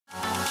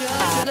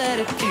Just let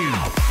it go.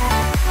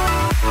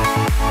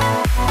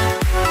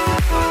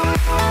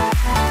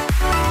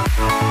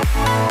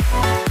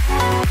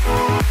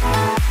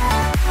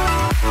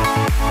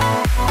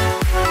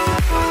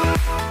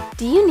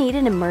 Do you need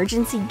an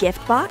emergency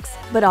gift box,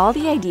 but all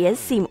the ideas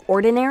seem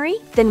ordinary?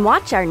 Then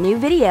watch our new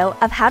video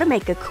of how to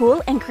make a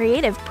cool and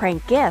creative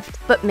prank gift.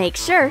 But make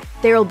sure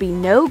there will be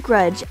no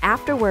grudge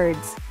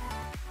afterwards.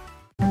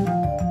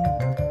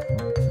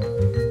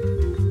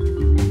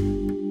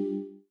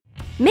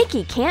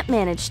 Mickey can't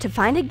manage to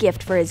find a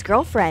gift for his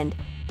girlfriend.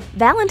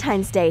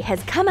 Valentine's Day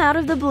has come out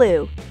of the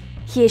blue.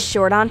 He is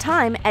short on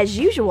time as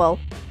usual,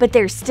 but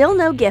there's still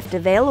no gift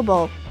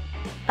available.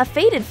 A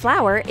faded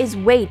flower is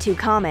way too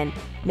common.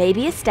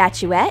 Maybe a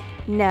statuette?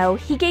 No,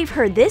 he gave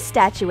her this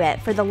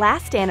statuette for the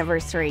last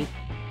anniversary.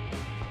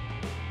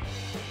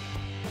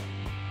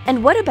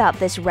 And what about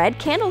this red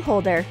candle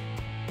holder?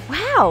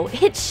 Wow,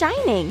 it's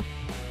shining!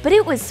 But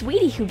it was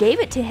Sweetie who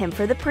gave it to him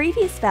for the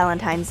previous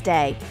Valentine's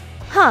Day.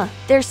 Huh,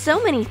 there's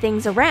so many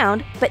things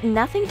around, but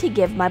nothing to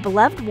give my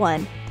beloved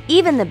one.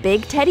 Even the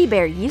big teddy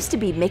bear used to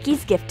be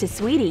Mickey's gift to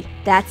Sweetie.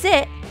 That's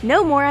it,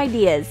 no more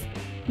ideas.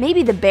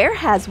 Maybe the bear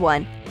has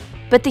one,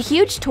 but the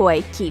huge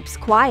toy keeps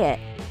quiet.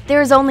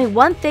 There is only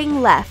one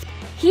thing left.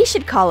 He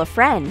should call a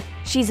friend.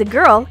 She's a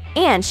girl,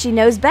 and she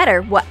knows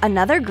better what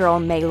another girl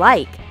may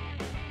like.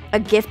 A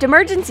gift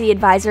emergency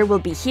advisor will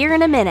be here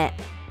in a minute.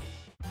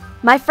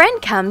 My friend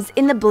comes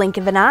in the blink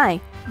of an eye.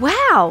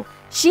 Wow,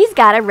 she's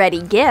got a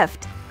ready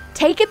gift.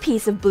 Take a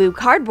piece of blue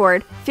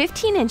cardboard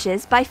 15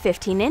 inches by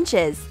 15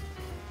 inches.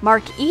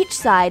 Mark each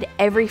side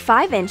every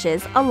 5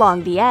 inches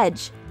along the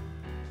edge.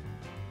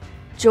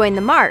 Join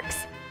the marks.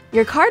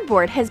 Your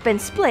cardboard has been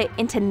split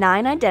into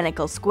 9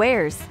 identical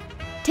squares.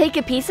 Take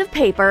a piece of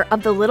paper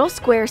of the little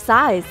square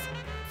size.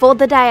 Fold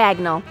the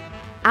diagonal.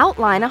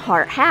 Outline a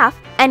heart half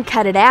and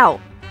cut it out.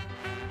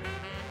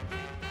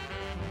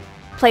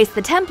 Place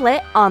the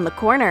template on the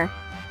corner.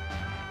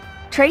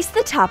 Trace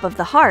the top of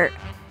the heart.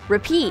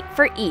 Repeat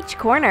for each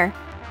corner.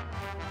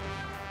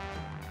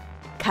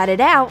 Cut it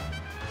out.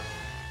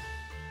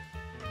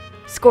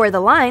 Score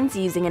the lines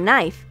using a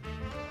knife.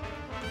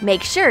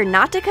 Make sure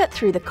not to cut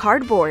through the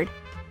cardboard.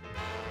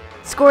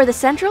 Score the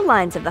central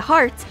lines of the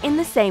hearts in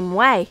the same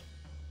way.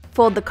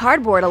 Fold the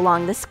cardboard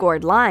along the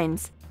scored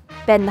lines.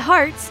 Bend the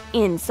hearts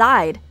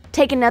inside.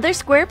 Take another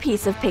square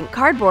piece of pink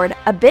cardboard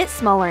a bit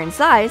smaller in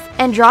size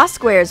and draw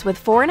squares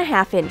with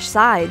 4.5-inch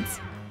sides.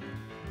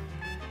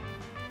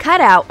 Cut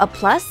out a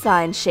plus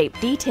sign shaped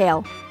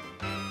detail.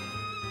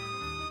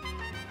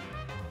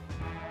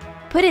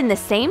 Put in the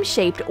same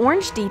shaped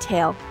orange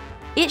detail.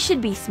 It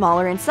should be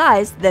smaller in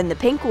size than the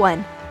pink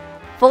one.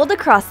 Fold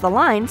across the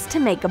lines to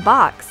make a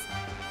box.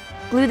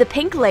 Glue the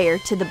pink layer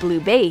to the blue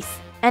base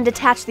and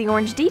attach the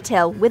orange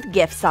detail with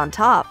gifts on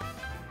top.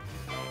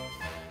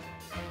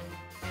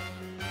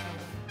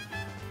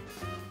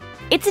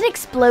 It's an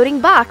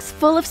exploding box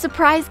full of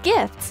surprise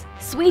gifts.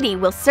 Sweetie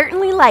will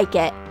certainly like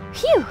it.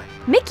 Phew,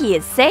 Mickey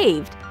is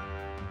saved.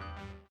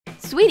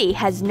 Sweetie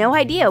has no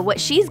idea what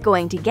she's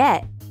going to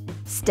get.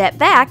 Step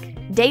back,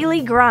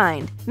 daily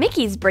grind.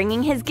 Mickey's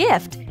bringing his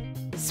gift.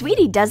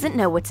 Sweetie doesn't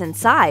know what's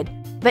inside,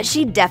 but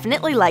she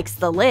definitely likes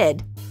the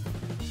lid.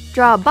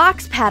 Draw a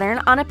box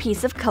pattern on a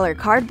piece of color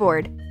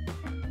cardboard.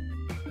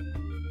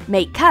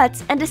 Make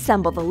cuts and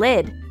assemble the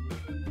lid.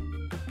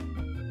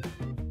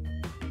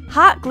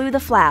 Hot glue the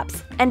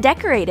flaps and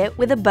decorate it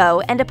with a bow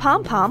and a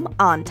pom-pom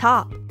on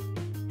top.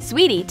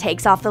 Sweetie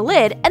takes off the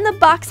lid and the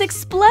box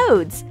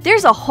explodes!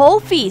 There's a whole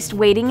feast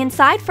waiting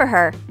inside for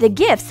her. The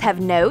gifts have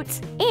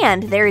notes,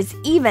 and there is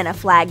even a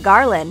flag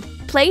garland.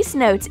 Place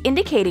notes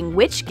indicating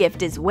which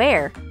gift is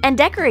where, and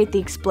decorate the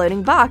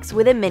exploding box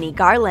with a mini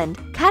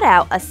garland. Cut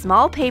out a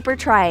small paper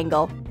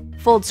triangle.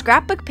 Fold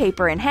scrapbook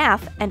paper in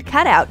half and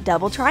cut out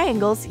double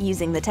triangles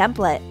using the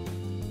template.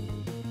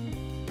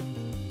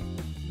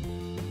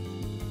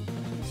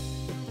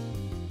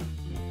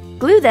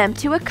 Glue them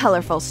to a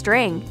colorful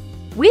string.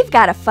 We've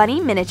got a funny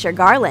miniature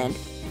garland.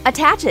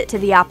 Attach it to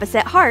the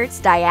opposite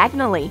hearts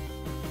diagonally.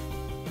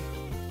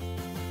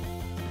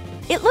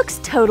 It looks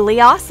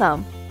totally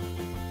awesome!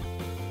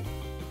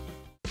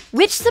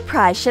 Which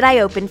surprise should I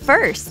open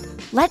first?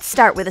 Let's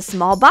start with a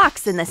small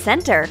box in the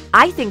center.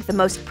 I think the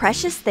most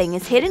precious thing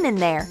is hidden in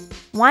there.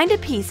 Wind a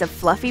piece of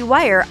fluffy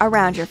wire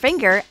around your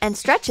finger and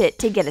stretch it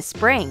to get a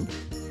spring.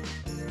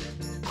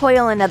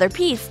 Coil another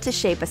piece to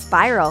shape a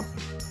spiral.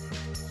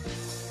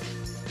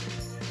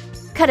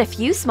 Cut a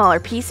few smaller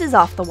pieces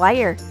off the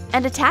wire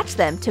and attach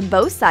them to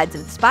both sides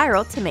of the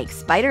spiral to make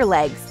spider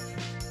legs.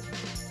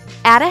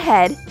 Add a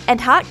head and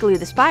hot glue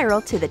the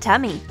spiral to the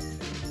tummy.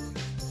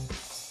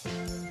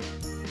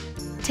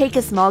 Take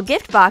a small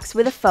gift box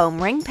with a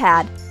foam ring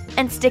pad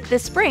and stick the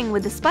spring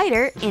with the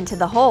spider into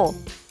the hole.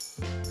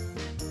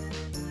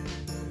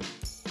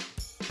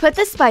 Put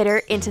the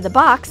spider into the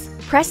box,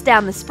 press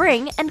down the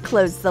spring and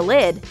close the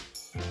lid.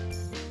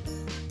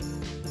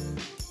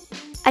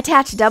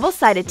 Attach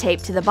double-sided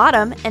tape to the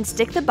bottom and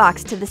stick the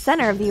box to the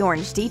center of the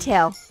orange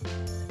detail.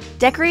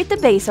 Decorate the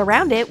base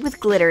around it with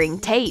glittering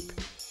tape.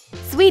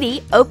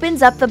 Sweetie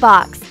opens up the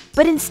box.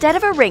 But instead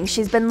of a ring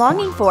she's been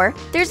longing for,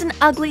 there's an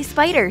ugly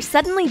spider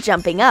suddenly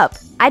jumping up.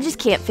 I just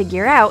can't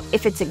figure out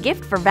if it's a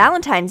gift for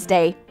Valentine's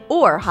Day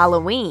or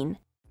Halloween.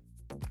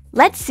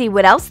 Let's see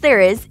what else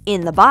there is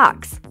in the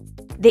box.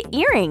 The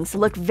earrings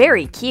look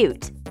very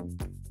cute.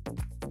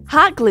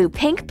 Hot glue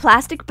pink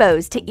plastic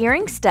bows to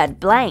earring stud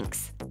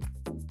blanks.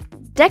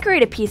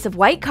 Decorate a piece of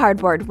white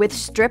cardboard with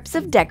strips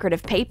of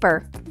decorative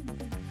paper.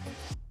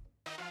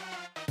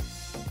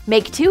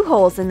 Make 2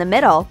 holes in the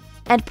middle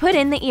and put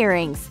in the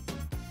earrings.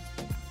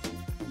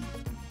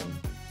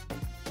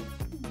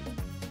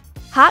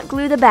 Hot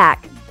glue the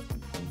back.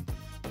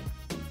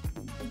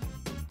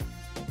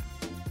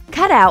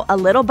 Cut out a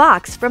little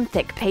box from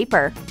thick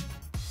paper.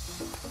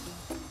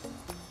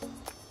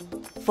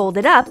 Fold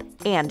it up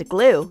and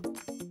glue.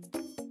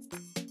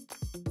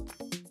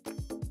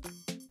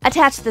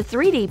 Attach the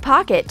 3D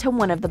pocket to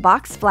one of the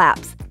box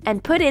flaps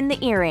and put in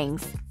the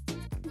earrings.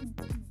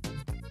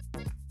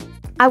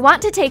 I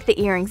want to take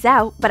the earrings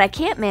out, but I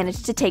can't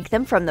manage to take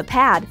them from the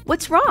pad.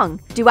 What's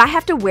wrong? Do I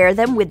have to wear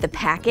them with the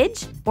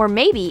package? Or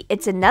maybe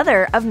it's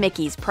another of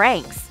Mickey's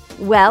pranks.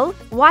 Well,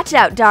 watch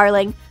out,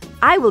 darling.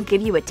 I will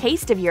give you a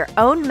taste of your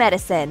own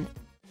medicine.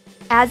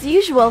 As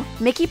usual,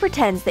 Mickey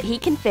pretends that he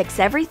can fix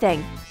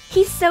everything.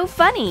 He's so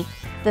funny.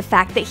 The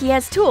fact that he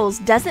has tools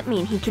doesn't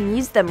mean he can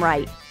use them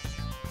right.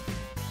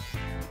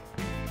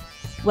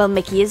 While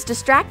Mickey is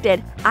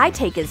distracted, I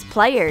take his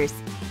pliers.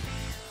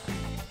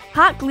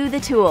 Hot glue the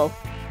tool.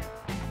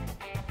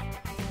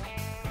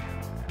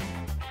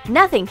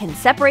 Nothing can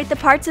separate the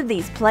parts of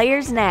these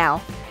pliers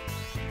now.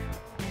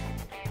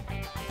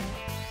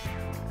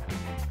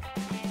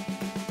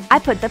 I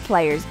put the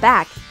pliers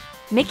back.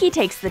 Mickey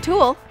takes the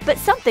tool, but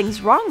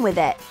something's wrong with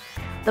it.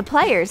 The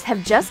pliers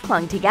have just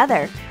clung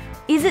together.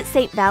 Is it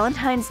St.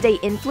 Valentine's Day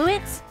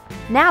influence?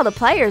 Now the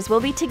pliers will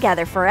be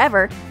together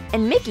forever,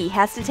 and Mickey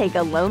has to take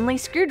a lonely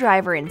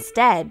screwdriver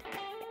instead.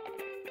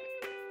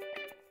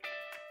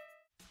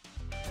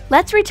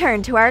 Let's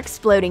return to our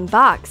exploding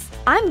box.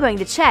 I'm going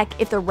to check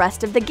if the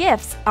rest of the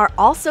gifts are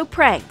also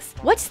pranks.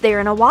 What's there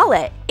in a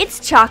wallet?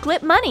 It's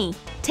chocolate money.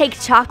 Take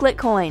chocolate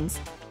coins.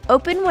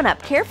 Open one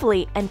up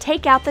carefully and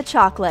take out the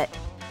chocolate.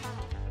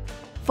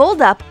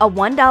 Fold up a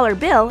 $1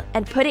 bill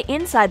and put it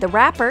inside the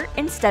wrapper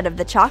instead of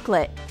the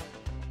chocolate.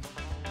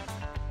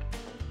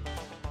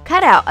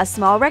 Cut out a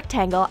small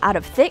rectangle out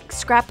of thick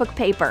scrapbook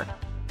paper.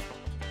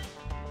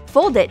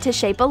 Fold it to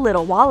shape a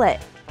little wallet.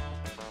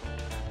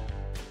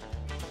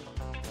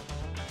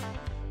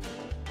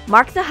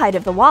 Mark the height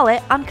of the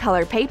wallet on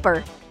color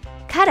paper.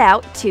 Cut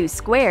out 2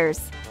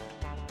 squares.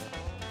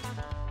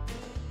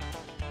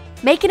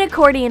 Make an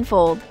accordion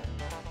fold.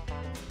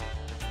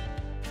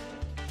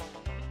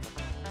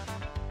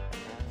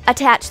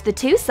 Attach the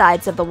 2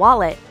 sides of the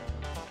wallet.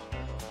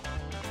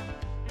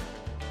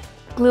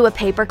 Glue a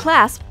paper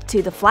clasp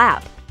to the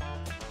flap.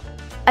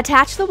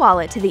 Attach the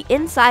wallet to the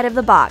inside of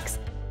the box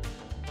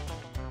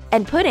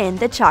and put in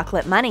the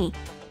chocolate money.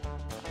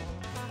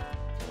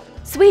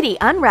 Sweetie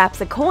unwraps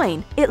a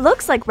coin. It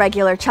looks like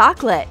regular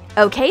chocolate.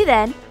 Okay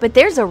then, but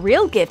there's a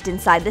real gift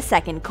inside the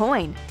second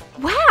coin.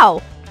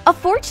 Wow! A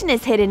fortune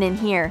is hidden in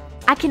here.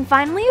 I can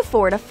finally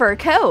afford a fur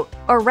coat,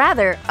 or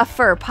rather, a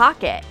fur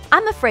pocket.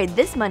 I'm afraid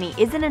this money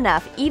isn't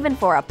enough even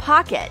for a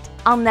pocket.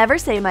 I'll never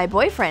say my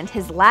boyfriend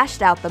has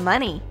lashed out the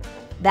money.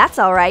 That's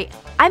alright,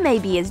 I may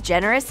be as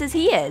generous as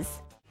he is.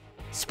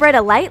 Spread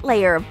a light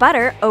layer of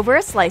butter over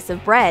a slice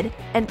of bread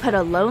and put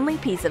a lonely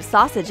piece of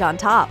sausage on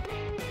top.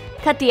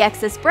 Cut the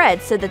excess bread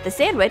so that the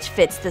sandwich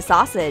fits the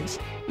sausage.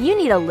 You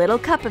need a little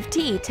cup of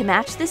tea to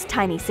match this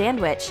tiny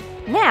sandwich.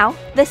 Now,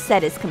 the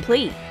set is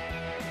complete.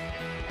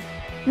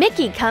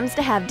 Mickey comes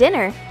to have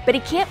dinner, but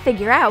he can't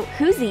figure out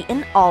who's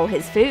eaten all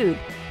his food.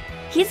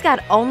 He's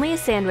got only a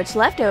sandwich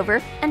left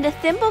over and a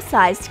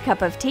thimble-sized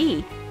cup of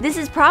tea. This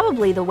is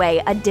probably the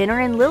way a dinner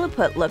in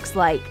Lilliput looks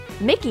like.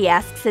 Mickey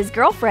asks his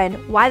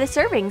girlfriend why the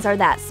servings are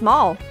that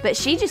small, but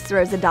she just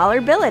throws a dollar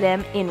bill at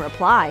him in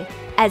reply.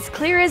 As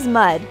clear as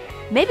mud.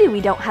 Maybe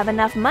we don't have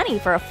enough money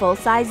for a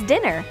full-size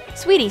dinner.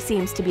 Sweetie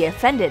seems to be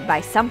offended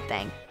by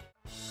something.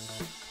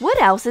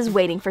 What else is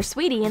waiting for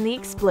Sweetie in the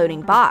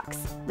exploding box?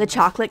 The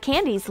chocolate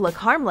candies look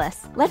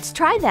harmless. Let's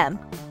try them.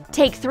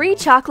 Take 3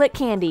 chocolate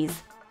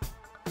candies.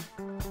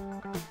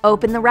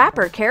 Open the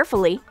wrapper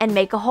carefully and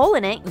make a hole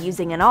in it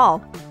using an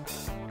awl.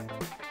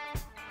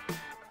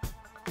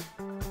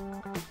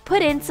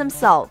 Put in some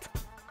salt.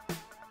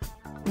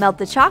 Melt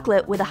the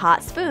chocolate with a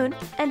hot spoon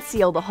and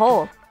seal the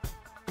hole.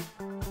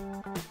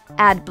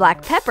 Add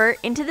black pepper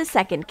into the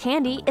second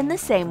candy in the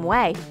same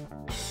way.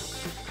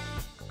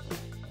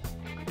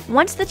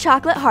 Once the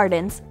chocolate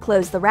hardens,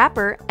 close the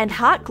wrapper and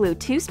hot glue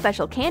 2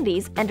 special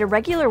candies and a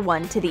regular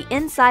one to the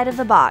inside of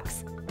the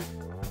box.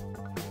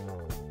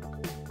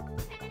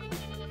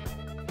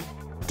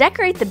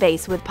 Decorate the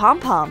base with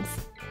pom-poms.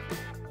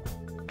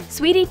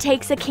 Sweetie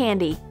takes a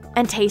candy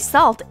and tastes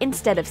salt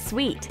instead of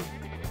sweet.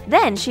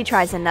 Then she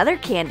tries another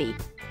candy.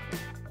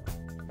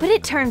 But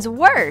it turns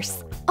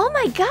worse! Oh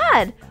my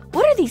god!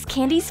 What are these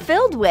candies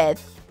filled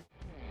with?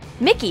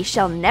 Mickey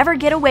shall never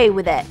get away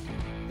with it.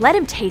 Let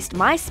him taste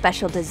my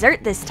special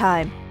dessert this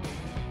time.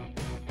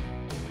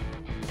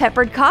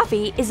 Peppered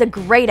coffee is a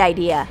great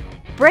idea.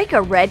 Break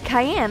a red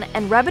cayenne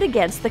and rub it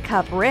against the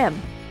cup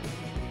rim.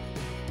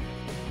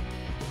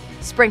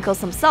 Sprinkle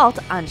some salt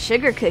on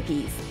sugar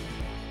cookies.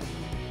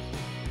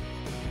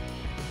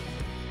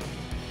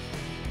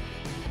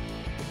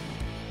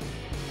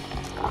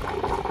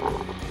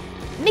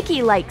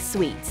 Mickey likes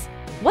sweets.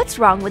 What's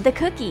wrong with the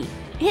cookie?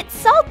 It's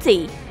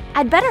salty!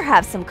 I'd better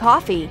have some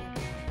coffee.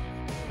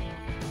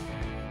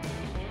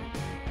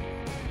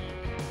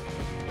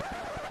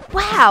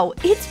 Wow,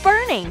 it's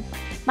burning!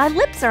 My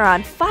lips are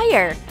on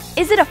fire!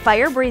 Is it a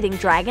fire-breathing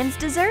dragon's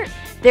dessert?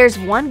 There's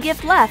one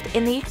gift left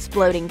in the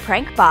exploding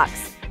prank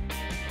box.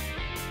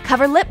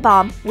 Cover lip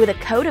balm with a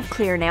coat of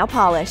clear nail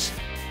polish.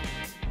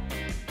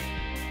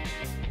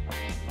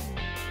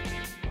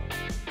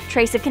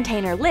 Trace a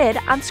container lid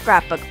on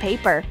scrapbook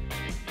paper.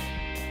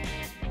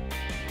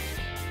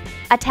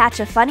 Attach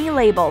a funny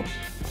label.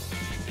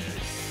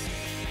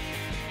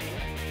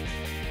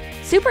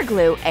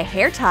 Superglue a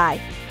hair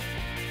tie.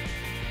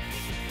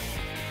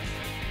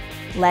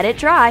 Let it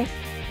dry.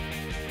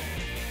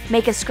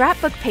 Make a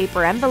scrapbook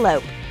paper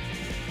envelope.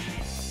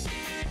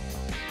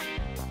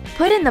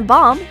 Put in the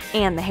balm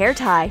and the hair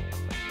tie.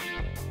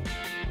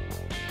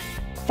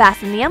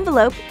 Fasten the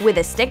envelope with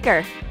a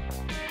sticker.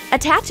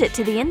 Attach it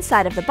to the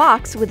inside of the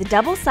box with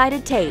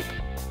double-sided tape.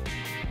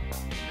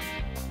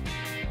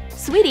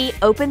 Sweetie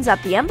opens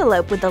up the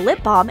envelope with the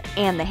lip balm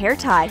and the hair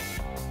tie.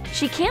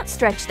 She can't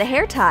stretch the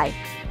hair tie.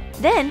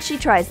 Then she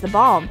tries the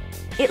balm.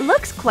 It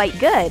looks quite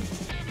good.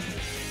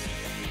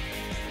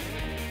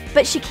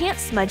 But she can't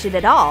smudge it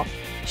at all.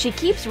 She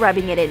keeps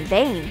rubbing it in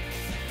vain.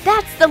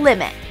 That's the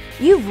limit!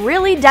 You've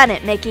really done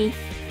it, Mickey!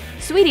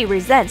 Sweetie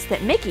resents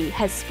that Mickey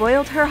has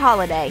spoiled her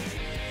holiday.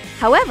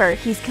 However,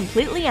 he's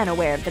completely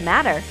unaware of the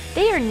matter.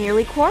 They are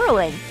nearly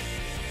quarreling.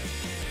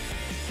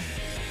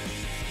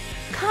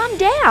 Calm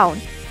down!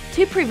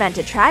 To prevent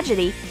a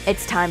tragedy,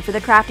 it's time for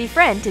the crafty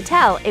friend to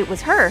tell it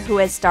was her who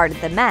has started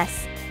the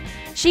mess.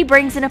 She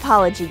brings an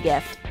apology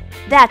gift.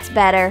 That's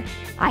better.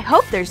 I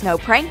hope there's no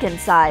prank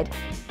inside.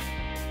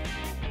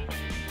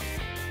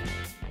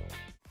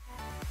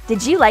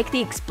 Did you like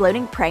the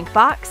exploding prank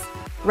box?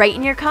 Write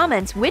in your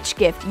comments which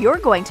gift you're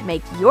going to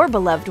make your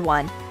beloved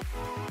one.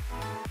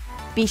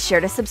 Be sure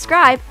to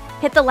subscribe,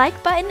 hit the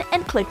like button,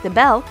 and click the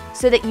bell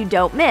so that you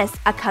don't miss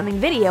a coming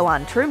video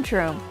on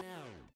Troom.